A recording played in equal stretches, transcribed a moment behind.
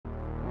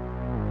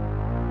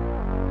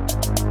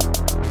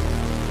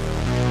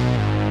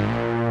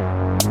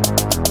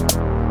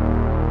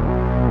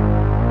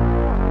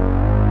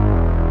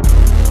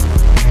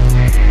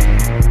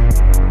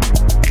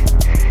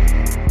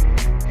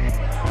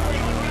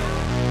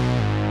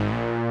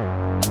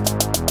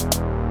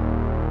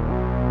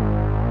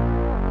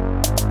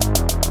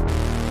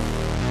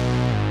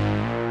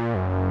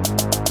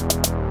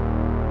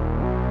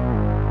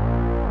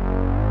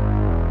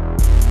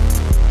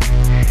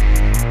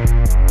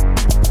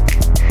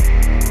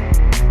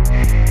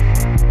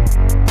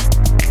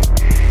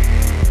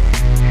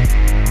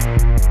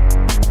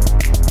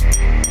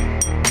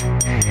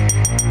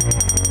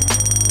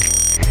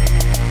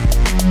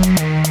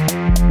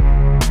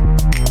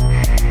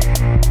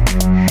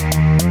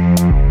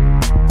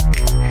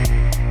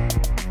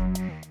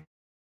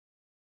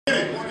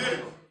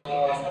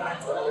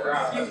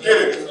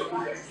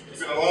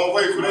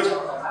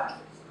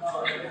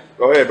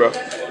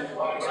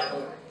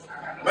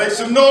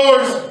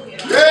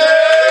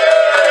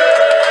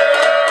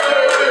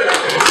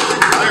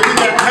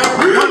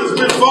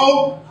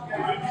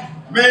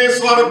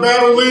Manslaughter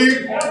Battle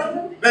League.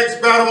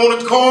 Next battle on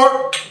the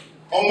card.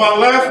 On my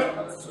left,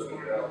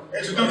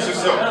 introduce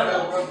yourself.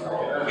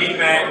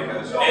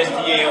 B-Mac,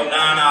 STL, 9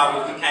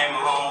 hours, we came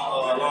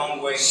home a long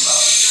way.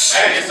 It's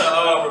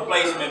a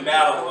replacement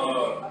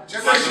battle. He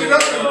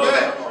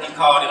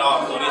called it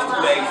off, so this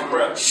 2 days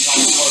prep.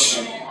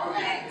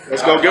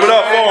 Let's go give it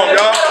up for him,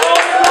 y'all.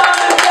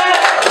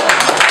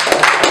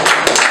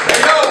 Hey,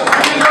 yo,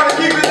 you gotta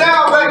keep it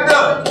down back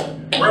there.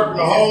 Repping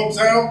the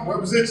hometown,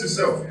 represent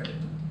yourself.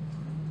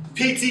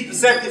 PT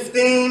Perceptive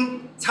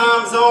Theme,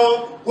 Time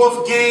Zone,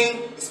 Wolf Gang,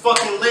 it's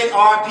fucking lit.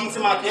 RIP to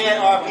my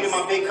dad, RIP to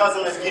my big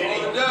cousin, let's get it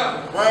in.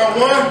 Round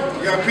one,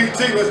 we got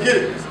PT, let's get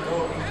it.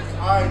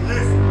 Alright,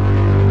 listen.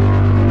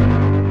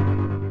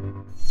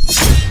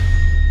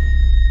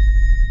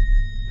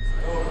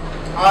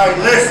 Alright,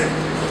 listen.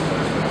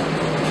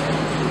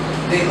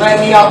 They let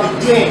me out the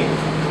den.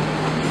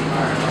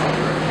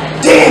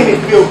 Damn, it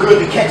feel good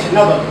to catch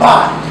another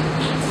body.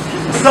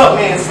 What's up,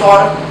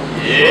 Manslaughter?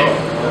 Yeah.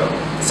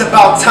 It's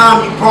about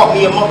time you brought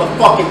me a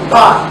motherfucking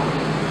body.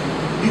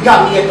 You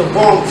got me at the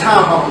wrong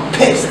time. I'm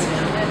pissed,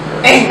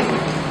 angry,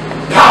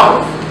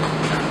 powerful.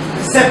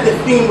 Perceptive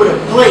Theme with a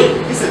blade.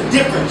 It's a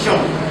different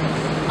joint.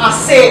 I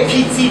said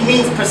PT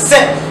means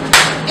perceptive,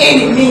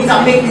 and it means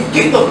I make you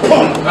get the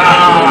point.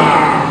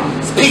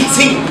 It's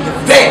PT, the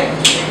vet,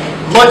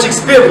 much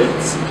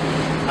experience.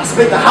 I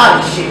spit the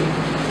hottest shit,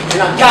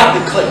 and I got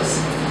the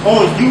clips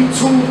on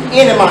YouTube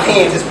and in my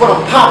hands. It's what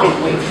I'm popping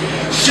with.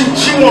 Shoot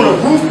you on the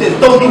roof, then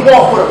throw you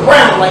off with a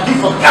round like you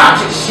forgot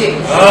your shit.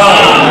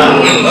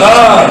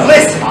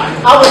 Listen,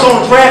 I was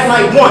on draft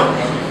night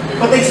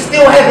 1, but they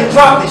still haven't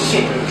dropped this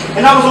shit.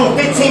 And I was on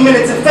 15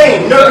 minutes of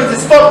fame, nervous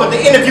as fuck, but the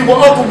interview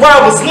with Uncle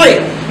Wild was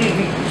lit.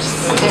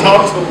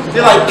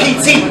 They're like,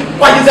 PT,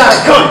 why you got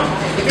a gun?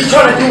 If you're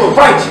trying to do it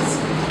righteous.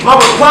 My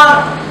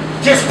reply,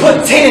 just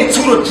put 10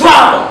 into the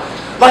driver,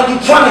 like you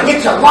trying to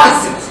get your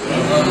license.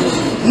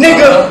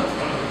 Nigga,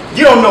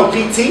 you don't know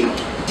PT,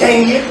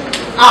 dang it.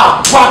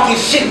 I'll rock your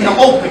shit in the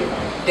open.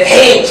 The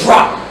head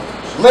drop.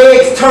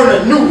 Legs turn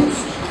to news.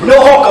 No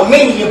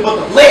Hulkamania, but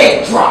the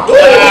leg drop. Who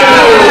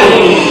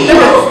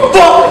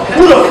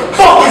the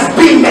fuck is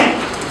B-Mac?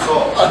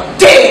 A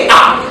dead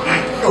eye.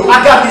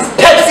 I got this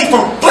Pepsi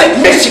from Flint,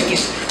 Michigan.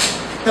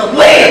 The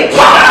leg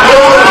drop.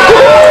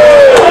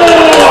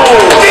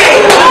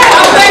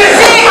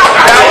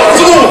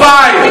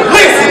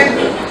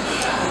 Listen,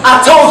 I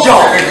told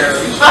y'all.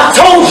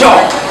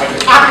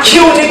 I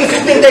kill niggas who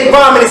think they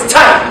rhyming is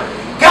tight.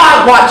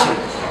 God watching.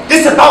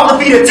 This about to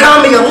be the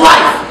time of your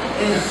life.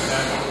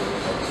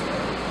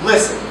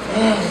 Listen.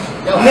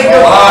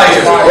 Nigga.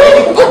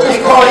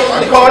 They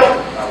called it.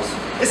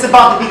 It's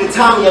about to be the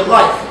time of your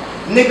life.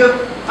 Nigga,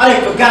 I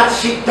ain't forgot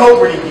shit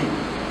doper than you.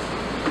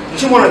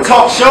 But you wanna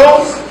talk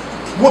shows?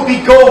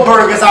 Whoopi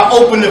Goldberg as I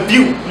open the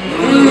view.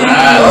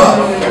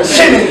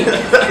 Chimney.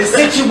 The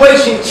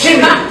situation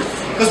chimney.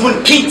 Cause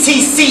when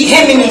PT see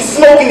him and he's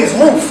smoking his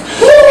roof.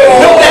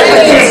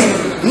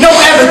 No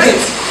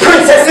evidence.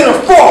 Princess in a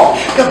frog.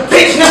 The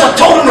bitch never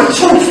told him the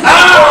truth.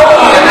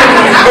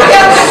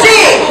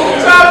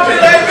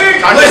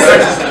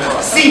 Listen,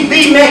 see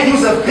B-Mac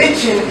use a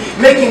bitchin'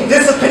 making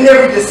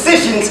disciplinary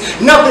decisions.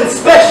 Nothing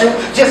special,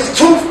 just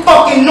too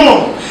fucking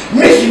normal.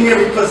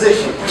 Missionary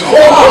position. Talk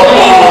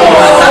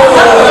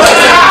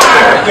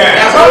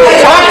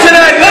to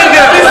that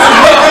nigga.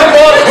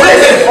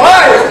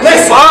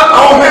 Listen, I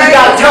don't really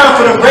got time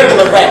for the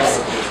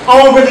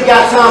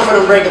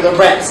regular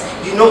raps.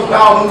 You know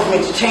bowel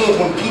movements change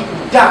when people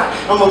die.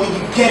 I'ma leave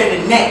you deader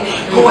than that.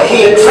 Go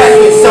ahead, trap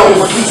yourself,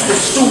 release the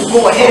stool,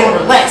 go ahead and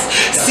relax.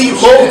 See,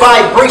 low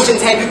vibrations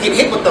have you get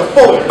hit with the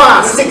 4, 5,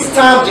 6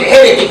 times your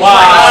head get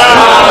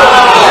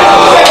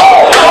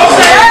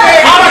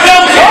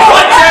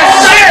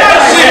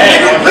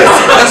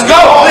Let's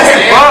go.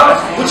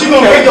 What you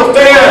gonna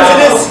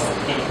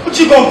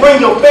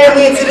bring your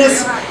family into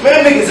this? Man,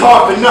 that nigga's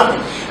hard for nothing.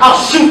 I'll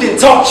shoot and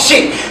talk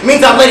shit.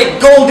 Means I let it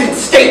Golden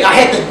State. I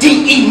had the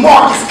D.E.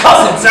 Marcus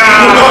Cousins.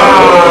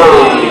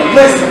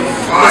 Listen,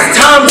 it's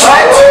time to...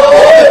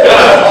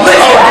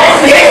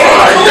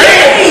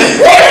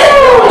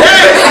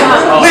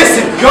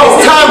 Listen,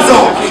 it's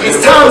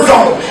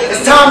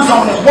time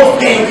zone in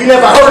Wolf Gang, you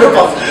never heard of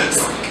us.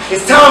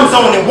 It's time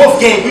zone in Wolf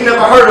Gang, you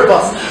never heard of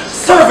us.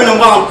 Serving them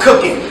while I'm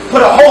cooking.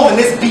 Put a hole in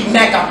this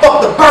B-Mac, I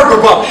fucked the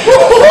burger up.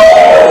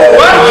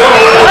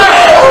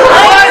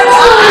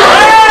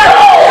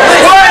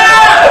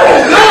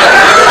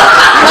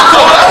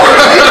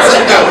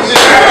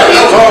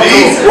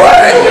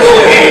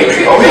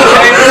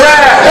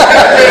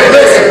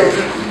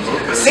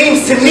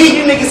 Seems to me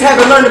you niggas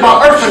haven't learned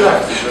about Earth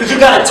enough. Cause you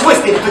got it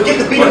twisted, forget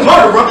to be the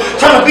murderer,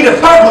 trying to be the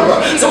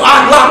burglar. So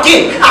I lock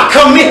in, I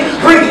come in,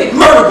 bring it,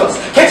 murder us.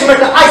 Catch him at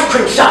the ice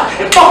cream shop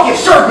and fuck your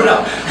sherbet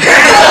up.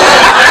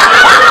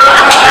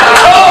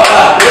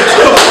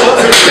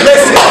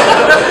 Listen.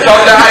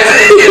 Talk to ice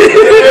cream.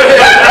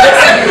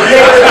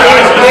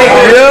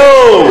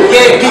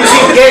 Yeah,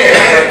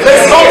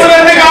 let's go to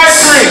that nigga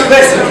ice cream.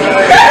 Listen,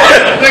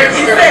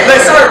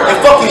 and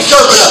fuck your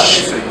sherbet up.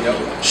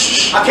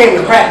 I came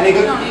to rap,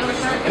 nigga.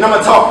 And And I'ma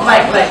talk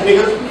black,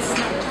 nigga.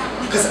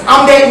 Cause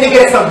I'm that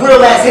nigga that's a real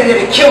ass hitter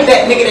that killed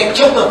that nigga, that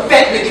killed the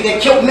fat nigga, that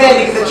killed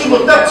mad niggas that you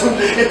looked up to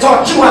and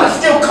taught you how to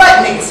still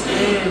clap niggas.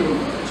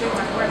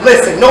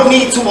 Listen, no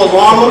need to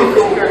alarm them.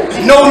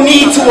 No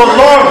need to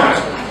alarm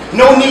them.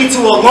 No need to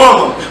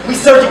alarm them. We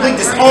surgically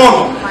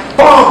disarm them.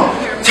 Bomb them.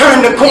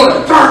 Turn the corner.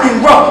 Burning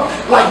rubber.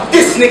 Like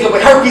this nigga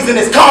with herpes in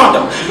his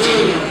condom.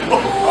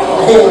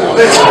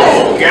 Listen.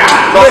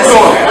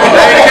 Listen.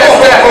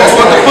 That's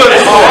what the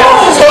footage is.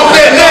 Smoke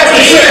that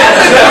nasty shit.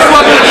 That's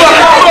what the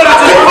fucking footage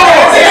is for.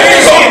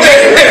 Smoke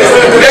that shit.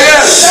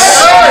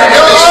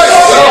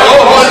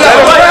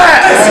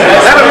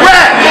 Let him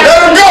rap. Let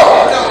him go.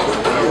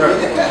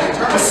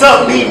 What's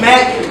up,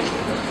 B-Mac?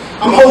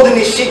 I'm holding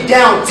this shit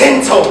down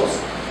 10 toes.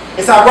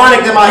 It's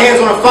ironic that my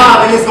hand's on a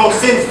 5 and it's gonna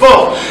send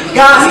 4.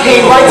 Guys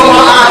came right to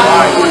my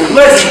eye.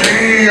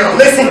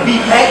 Listen,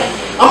 B-Mac.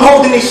 I'm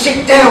holding this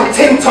shit down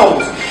 10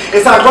 toes.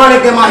 It's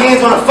ironic that my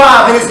hand's on a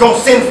 5 and it's gonna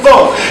send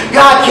 4.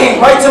 God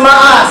came right to my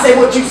eye, say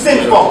what you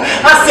sent for.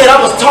 I said I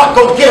was taught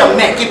go get a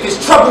Mac. If it's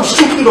trouble,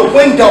 shoot through the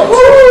window.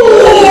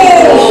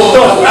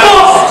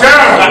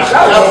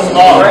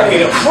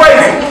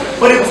 Crazy.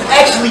 But it was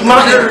actually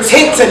my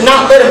intent to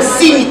not let him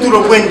see me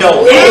through the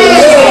window. You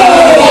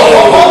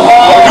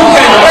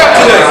came to rap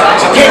today.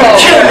 You came to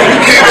kill me. You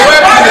came to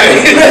rap today.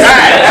 You came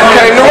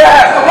to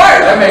rap.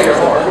 That made it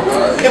hard.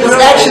 It was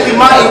actually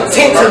my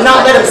intent to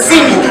not let him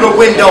see me through the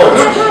window.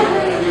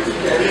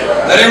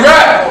 Let him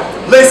rap.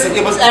 Listen,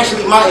 it was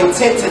actually my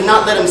intent to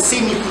not let him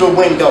see me through the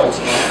windows.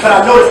 But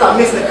I noticed I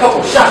missed a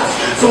couple shots.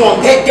 So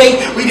on that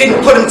day, we didn't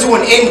put him to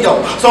an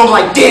endo. So I'm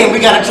like, damn, we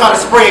gotta try to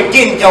spray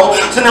again, yo.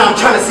 So now I'm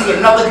trying to see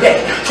another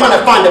day. Trying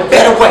to find a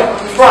better way.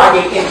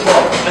 Friday intro.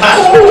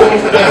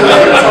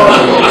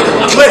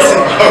 Listen.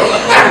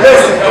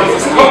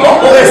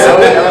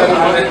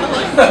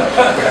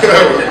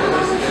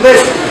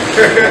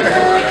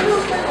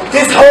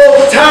 This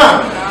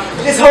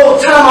whole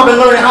time I've been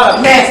learning how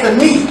to master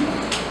me.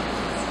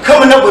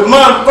 Coming up with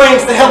mind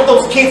frames to help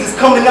those kids that's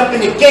coming up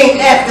in the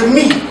game after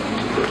me.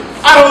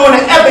 I don't want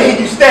to ever hear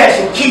you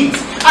stashing keys.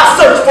 I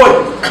search for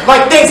you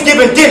like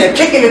Thanksgiving dinner,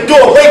 kicking the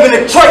door, waving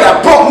the tray.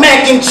 I brought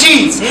mac and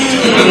cheese.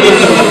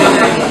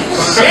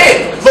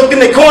 Shit. Looked in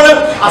the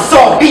corner, I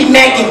saw beef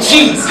mac and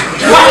cheese.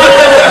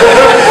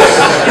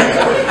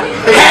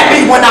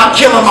 Happy when I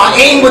kill him, I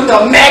aim with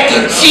the mac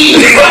and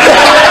cheese.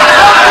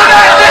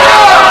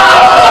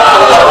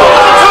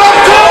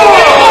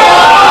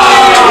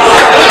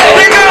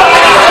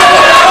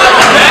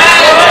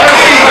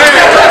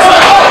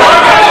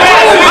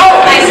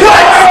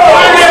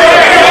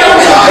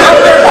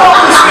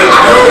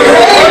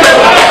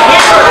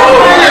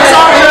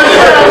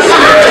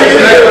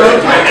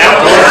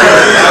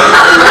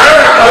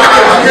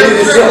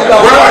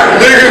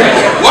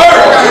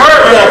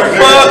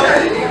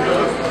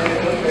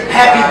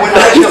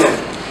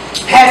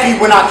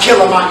 When I kill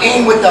him, I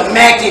aim with the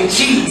mac and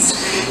cheese.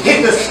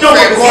 Hit the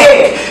stomach of his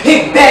head,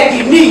 hit back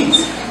your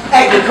knees.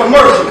 Act the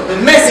commercial. The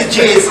message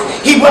is,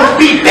 he won't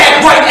be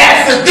back right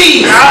after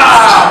these.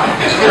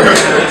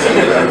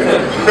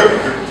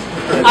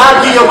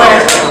 I'll give you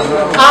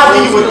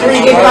a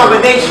 3-hit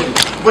combination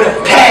with a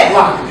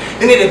padlock.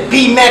 Then it'll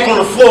be Mac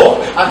on the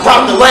floor. I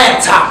dropped the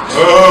laptop.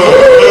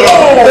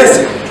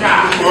 Listen.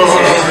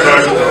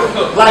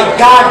 Like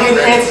God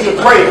didn't answer your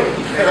prayer.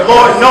 The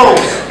Lord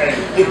knows.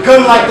 The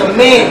gun like the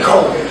man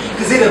code.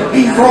 Cause it'll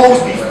be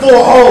rolls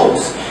before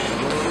holes.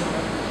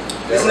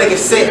 This nigga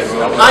said,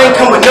 I ain't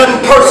come with nothing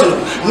personal.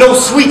 No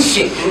sweet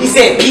shit. He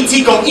said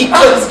PT gon' eat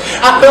clips.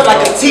 I felt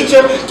like a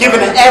teacher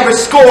giving an average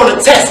score on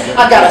a test.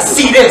 I gotta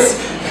see this.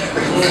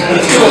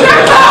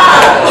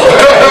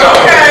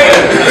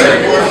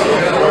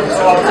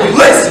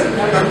 Listen.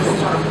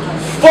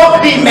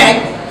 Fuck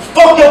B-Mac.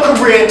 Fuck your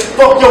career,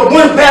 fuck your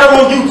one battle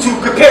on YouTube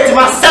compared to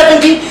my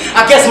 70,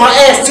 I guess my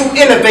ass too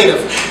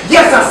innovative.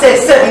 Yes, I said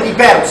 70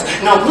 battles.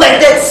 Now let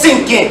that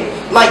sink in,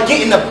 like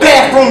getting the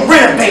bathroom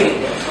renovated.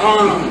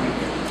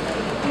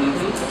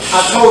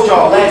 I told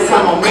y'all last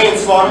time on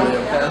Manslaughter,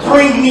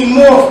 bring me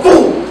more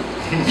food.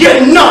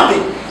 You're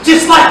nothing,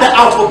 just like the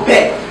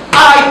alphabet.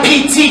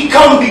 IPT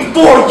come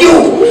before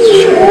you.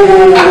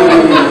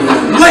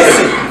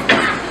 Listen,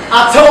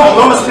 I told you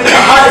I'ma spit the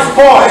hottest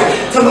bars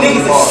till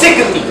niggas is sick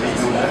of me.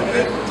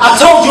 I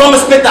told you I'ma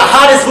spit the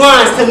hottest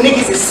lines till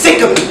niggas is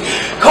sick of me.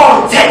 Call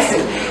him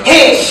texting,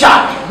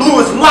 headshot, blew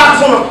his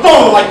locks on the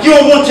phone like you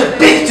don't want your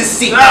bitch to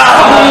see.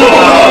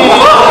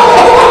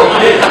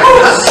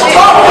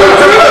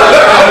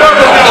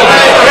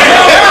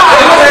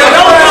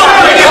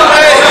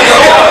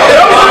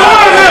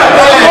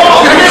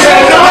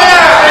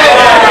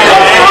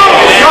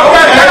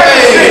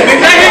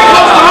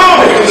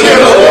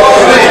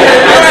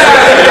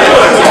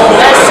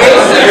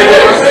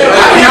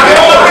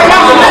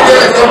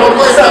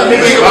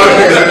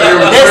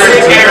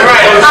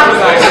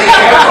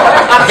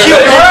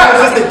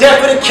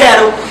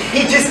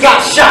 He just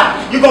got shot.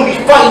 You're gonna be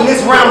fighting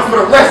this round for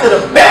the rest of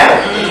the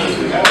battle.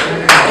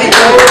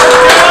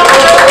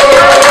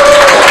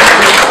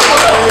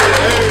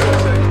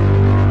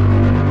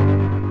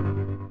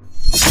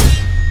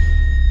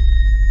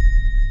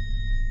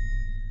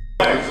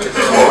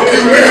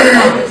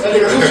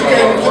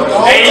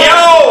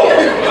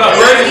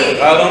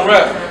 Battle on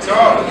rap.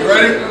 You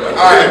ready?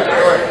 Alright, go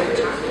ahead.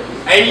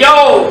 Hey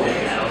yo!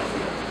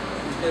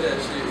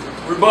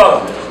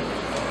 Rebuttal.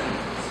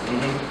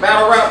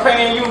 Battle rap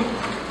paying you?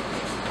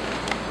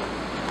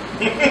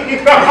 Battle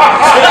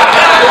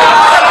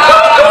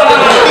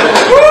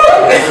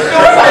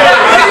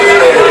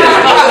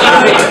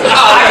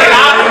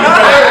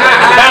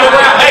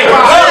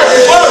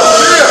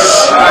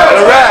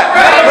rap,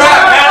 hey,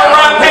 battle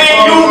rap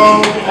paying you?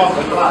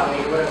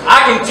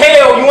 I can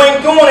tell you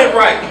ain't doing it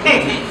right.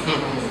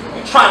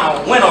 You trying to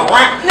win a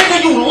round.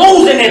 Nigga, you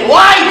losing it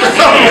life.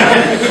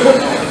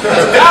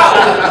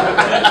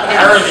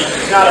 Early.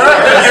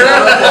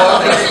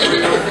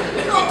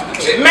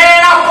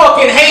 Man, I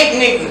fucking hate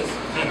niggas.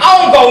 I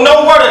don't go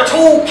nowhere the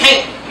two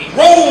can't be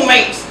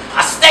roommates.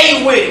 I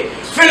stay with it.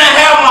 Finna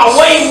have my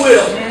way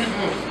with them.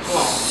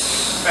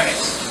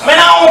 Man,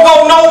 I don't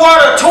go nowhere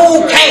the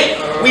two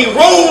can't. We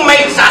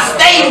roommates, I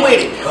stay with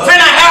it.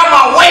 Finna have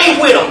my way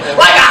with them.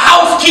 Like a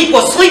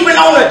housekeeper sleeping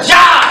on a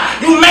job.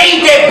 You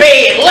made that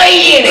bed,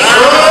 lay in it.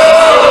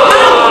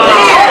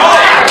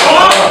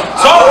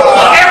 So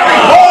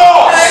every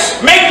boss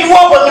make you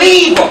a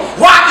believer.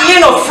 Rocky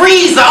in a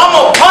freezer,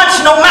 I'ma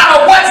punch no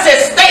matter what's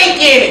at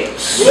stake in it.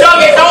 Dug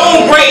his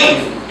own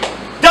grave.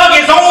 Dug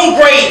his own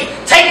grave.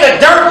 Take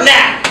a dirt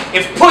nap.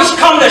 If push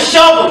come to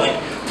shoveling.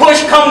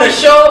 Push come to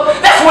shove,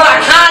 that's what I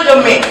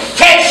kinda meant.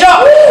 Catch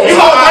up, you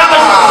gon'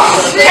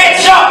 relish.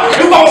 Catch up,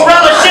 you gon'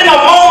 relish in a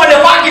moment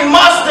if I can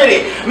mustard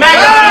it.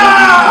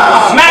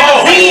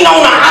 Magazine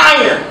on the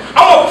iron.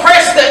 I'ma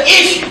press the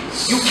issue.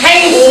 You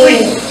can't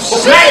sleep.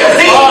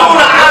 Magazine on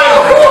the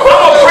iron.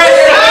 I'ma press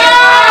the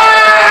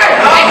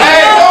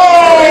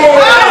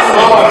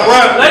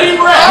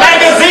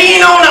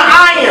magazine on the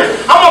iron.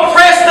 I'ma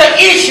press the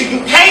issue.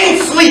 You can't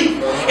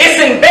sleep.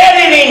 It's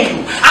embedded in you.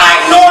 I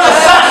ignore the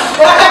sun.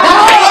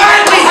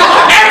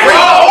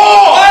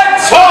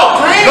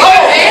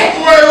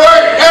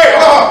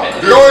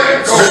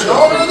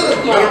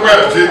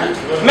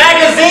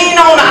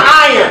 Magazine on the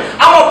iron.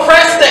 I'ma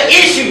press the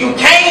issue. You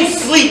can't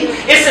sleep.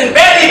 It's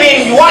embedded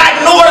in you. I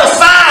ignore the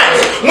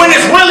signs when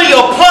it's really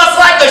a plus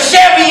like a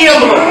Chevy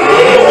emblem.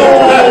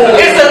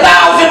 It's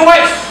 1,000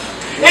 ways.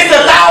 It's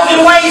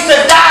 1,000 ways to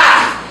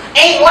die.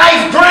 Ain't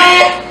life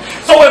grand?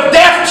 So if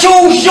death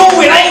choose you,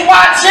 it ain't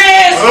by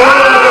chance.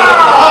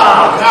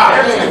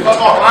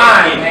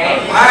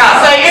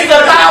 I say it's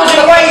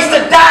 1,000 ways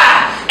to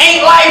die.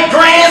 Ain't life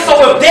grand?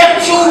 So if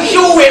death choose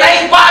you, it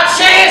ain't by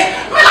chance.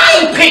 Man, I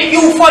ain't pick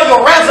you for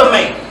your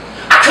resume.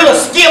 I could have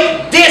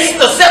skipped this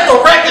to set the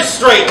record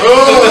straight.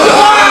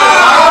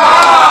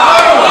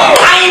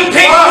 I ain't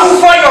pick you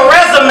for your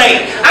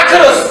resume. I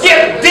could have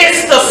skipped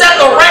this to set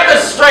the record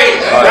straight.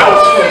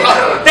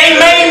 They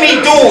made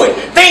me do it.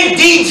 They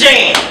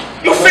DJing.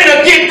 You finna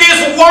get this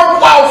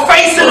work while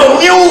facing the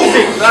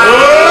music.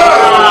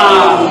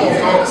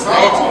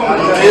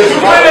 You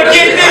finna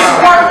get this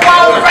work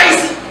while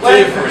facing.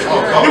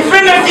 You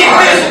finna get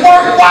this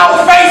work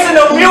while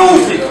facing the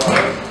music.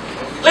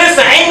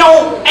 Listen, ain't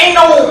no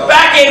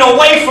backing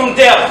away from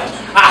death.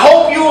 I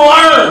hope you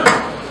learn.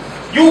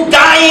 You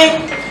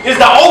dying is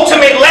the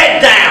ultimate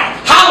letdown.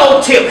 Hollow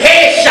tip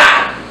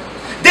headshot.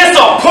 This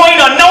a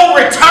point of no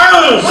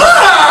returns.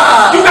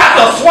 You got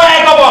the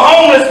swag of a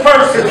homeless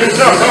person. You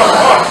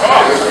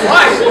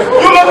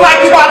look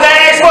like you about to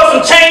ask for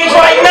some change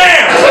right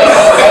now.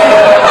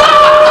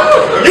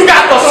 You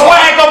got the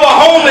swag of a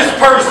homeless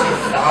person.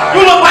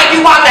 You look like you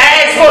about to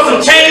ask for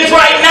some change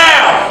right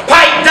now.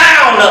 Pipe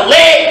down, the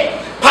leg.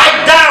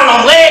 Pipe down,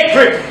 I'm leg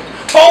gripping.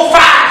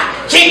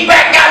 4-5. Kick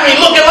back got me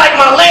looking like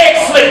my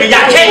legs slipping.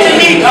 Y'all catching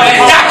me?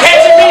 Y'all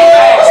catching me?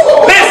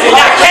 Listen,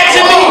 y'all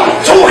catching me?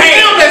 2 hands.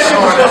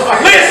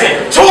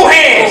 Listen, 2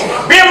 hands.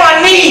 Bend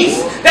my knees.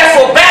 That's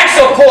for back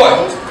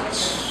support.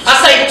 I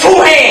say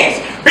 2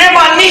 hands. Bend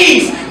my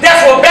knees.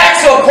 That's for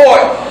back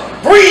support.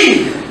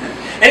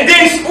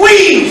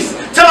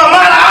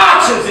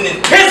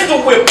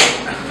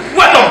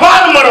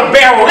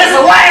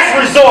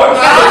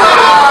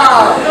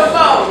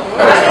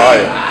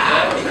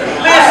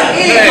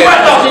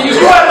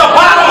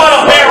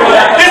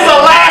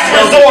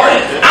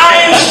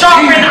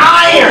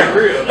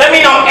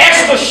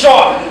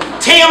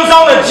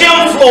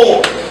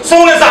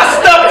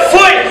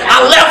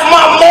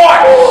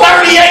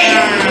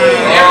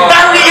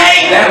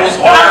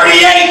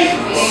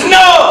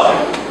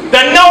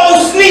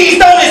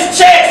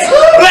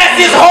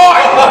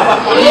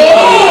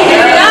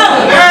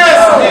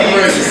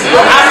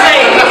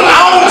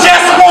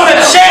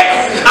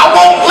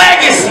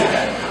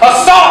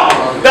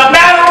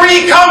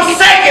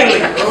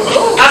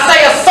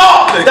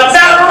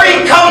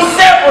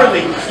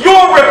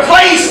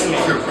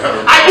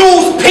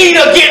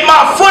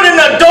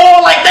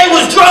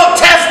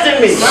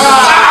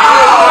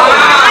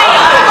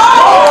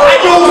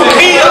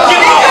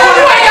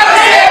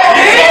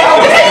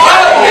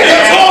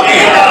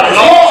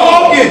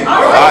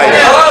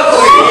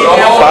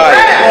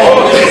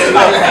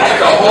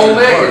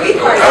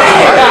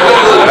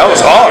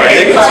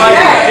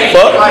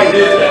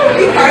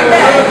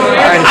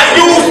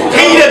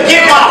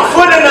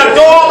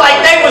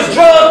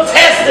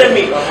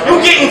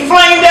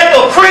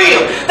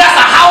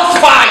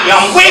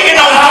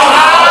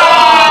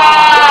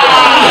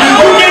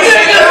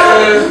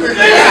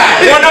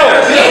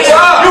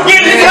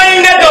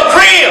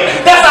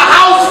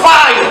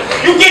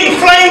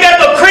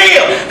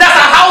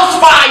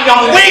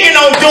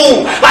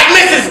 dude, like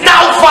Mrs.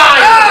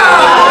 Doubtfire.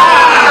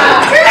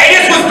 Hey,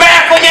 this was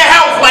bad for your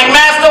health, like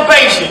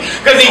masturbation,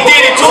 because he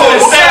did it to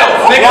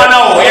himself. 1-0,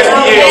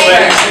 SDL,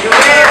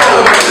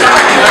 man.